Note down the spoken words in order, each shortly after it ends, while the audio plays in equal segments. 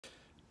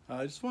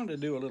I just wanted to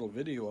do a little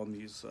video on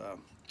these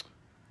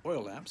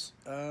oil lamps.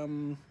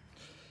 I'm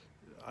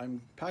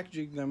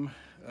packaging them,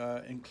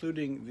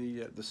 including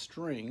the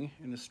string,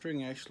 and the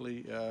string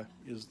actually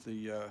is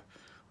the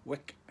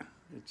wick.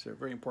 It's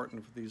very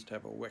important for these to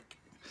have a wick,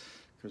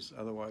 because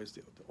otherwise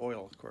the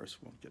oil, of course,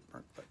 won't get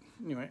burnt. But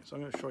anyway, so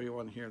I'm going to show you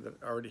one here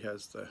that already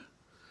has the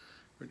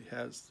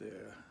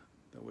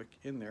wick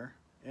in there,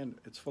 and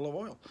it's full of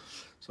oil.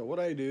 So what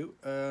I do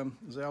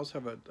is I also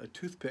have a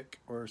toothpick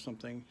or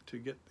something to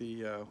get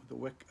the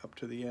wick up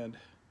to the end,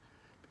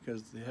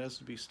 because it has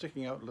to be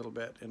sticking out a little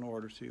bit in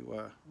order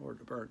to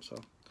burn. So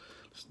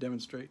let's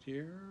demonstrate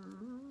here.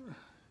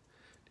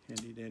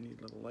 Handy dandy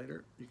little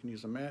lighter. You can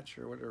use a match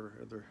or whatever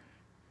other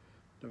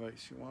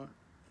device you want.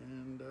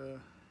 And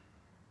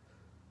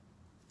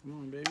come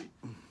on, baby.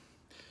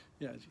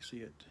 Yeah, as you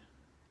see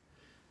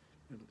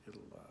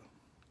it'll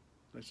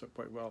lights up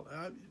quite well.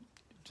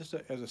 Just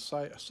as a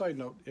side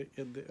note,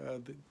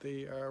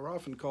 they are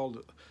often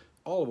called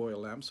olive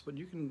oil lamps, but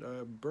you can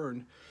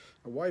burn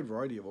a wide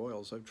variety of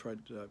oils. I've tried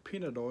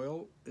peanut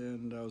oil,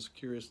 and I was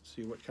curious to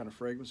see what kind of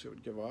fragrance it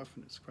would give off,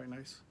 and it's quite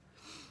nice.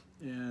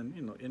 And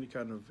you know, any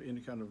kind of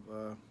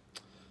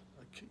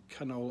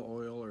canola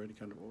oil or any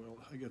kind of oil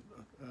I get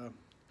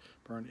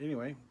burned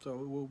anyway. So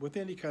with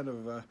any kind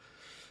of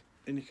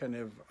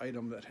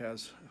item that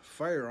has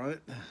fire on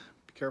it,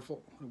 be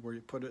careful where you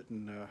put it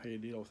and how you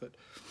deal with it.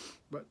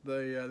 But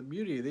the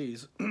beauty of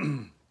these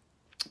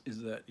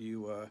is that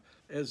you,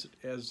 as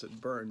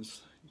it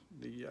burns,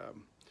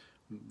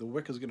 the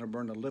wick is going to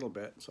burn a little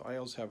bit. So I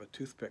always have a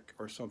toothpick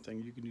or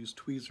something. You can use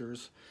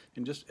tweezers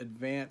and just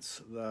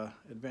advance the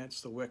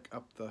wick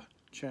up the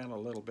channel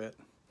a little bit.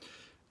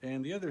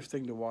 And the other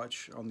thing to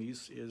watch on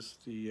these is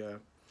the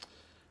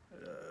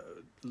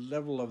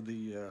level of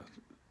the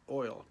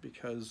oil,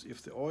 because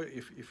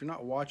if you're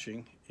not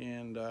watching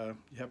and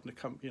you happen to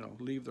come,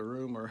 leave the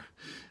room or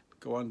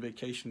go on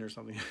vacation or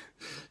something,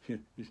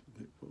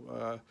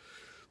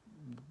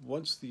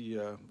 once the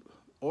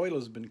oil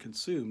has been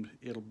consumed,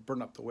 it'll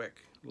burn up the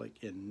wick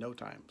like in no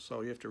time.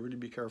 So you have to really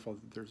be careful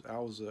that there's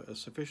always a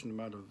sufficient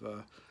amount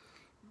of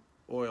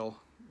oil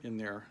in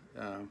there,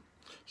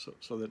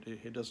 so that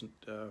it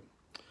doesn't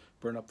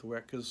burn up the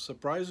wick. Because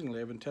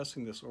surprisingly, I've been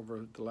testing this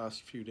over the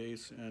last few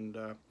days, and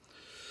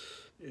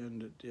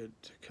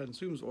it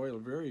consumes oil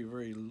very,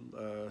 very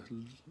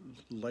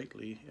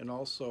lightly, and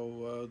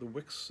also the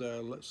wicks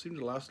seem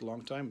to last a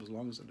long time, as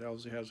long as it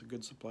has a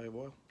good supply of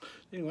oil.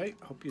 Anyway,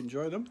 I hope you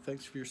enjoy them.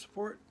 Thanks for your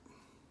support.